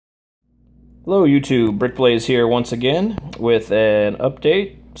Hello YouTube, BrickBlaze here once again with an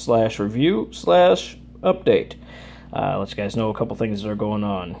update slash review slash update. Let you guys know a couple things that are going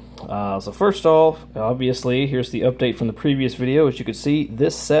on. So first off, obviously, here's the update from the previous video. As you can see,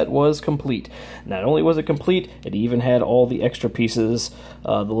 this set was complete. Not only was it complete, it even had all the extra pieces,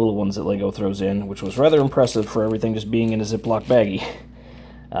 the little ones that LEGO throws in, which was rather impressive for everything just being in a Ziploc baggie.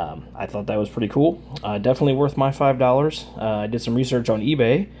 I thought that was pretty cool. Definitely worth my $5. I did some research on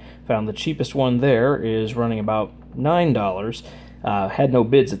eBay. Found the cheapest one there is running about $9. Had no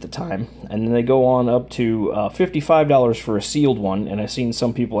bids at the time. And then they go on up to $55 for a sealed one. And I've seen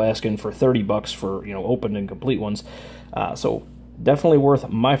some people asking for $30 for, open and complete ones. So definitely worth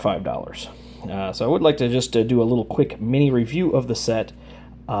my $5. So I would like to just do a little quick mini review of the set.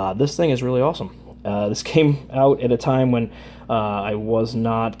 This thing is really awesome. This came out at a time when I was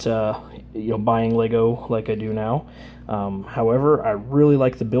not, buying Lego like I do now. However, I really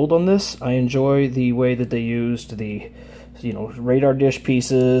like the build on this. I enjoy the way that they used the, radar dish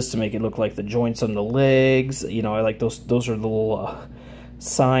pieces to make it look like the joints on the legs. I like those. Those are the little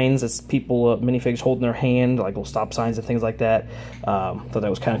signs that people, minifigs hold in their hand, like little stop signs and things like that. Thought that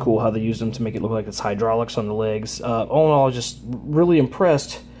was kind of cool how they used them to make it look like it's hydraulics on the legs. All in all, just really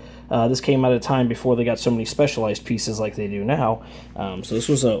impressed. This came out at a time before they got so many specialized pieces like they do now. So this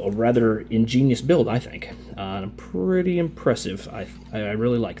was a rather ingenious build, I think. Pretty impressive. I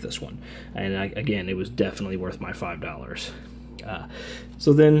really like this one. And again, it was definitely worth my $5.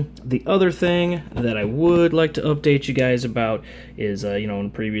 So then the other thing that I would like to update you guys about is, in the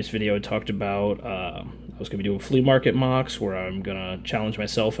previous video I talked about I was going to be doing flea market mocks where I'm going to challenge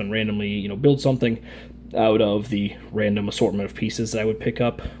myself and randomly, build something out of the random assortment of pieces that I would pick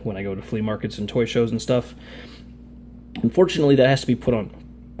up when I go to flea markets and toy shows and stuff. Unfortunately, that has to be put on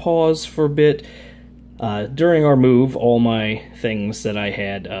pause for a bit. During our move, all my things that I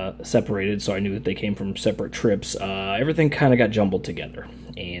had separated, so I knew that they came from separate trips, everything kind of got jumbled together.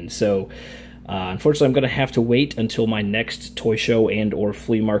 And so, unfortunately, I'm going to have to wait until my next toy show and or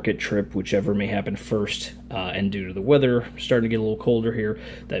flea market trip, whichever may happen first. And due to the weather starting to get a little colder here,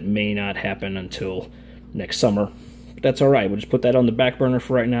 that may not happen until next summer. But that's all right. We'll just put that on the back burner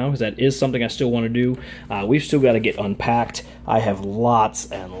for right now, because that is something I still want to do. We've still got to get unpacked. I have lots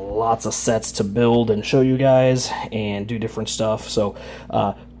and lots of sets to build and show you guys and do different stuff. So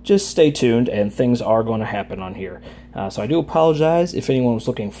just stay tuned, and things are going to happen on here. So I do apologize if anyone was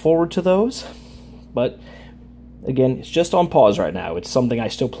looking forward to those, but again, it's just on pause right now. It's something I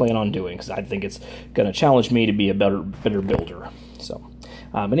still plan on doing because I think it's going to challenge me to be a better builder. So,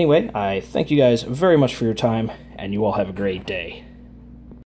 anyway, I thank you guys very much for your time, and you all have a great day.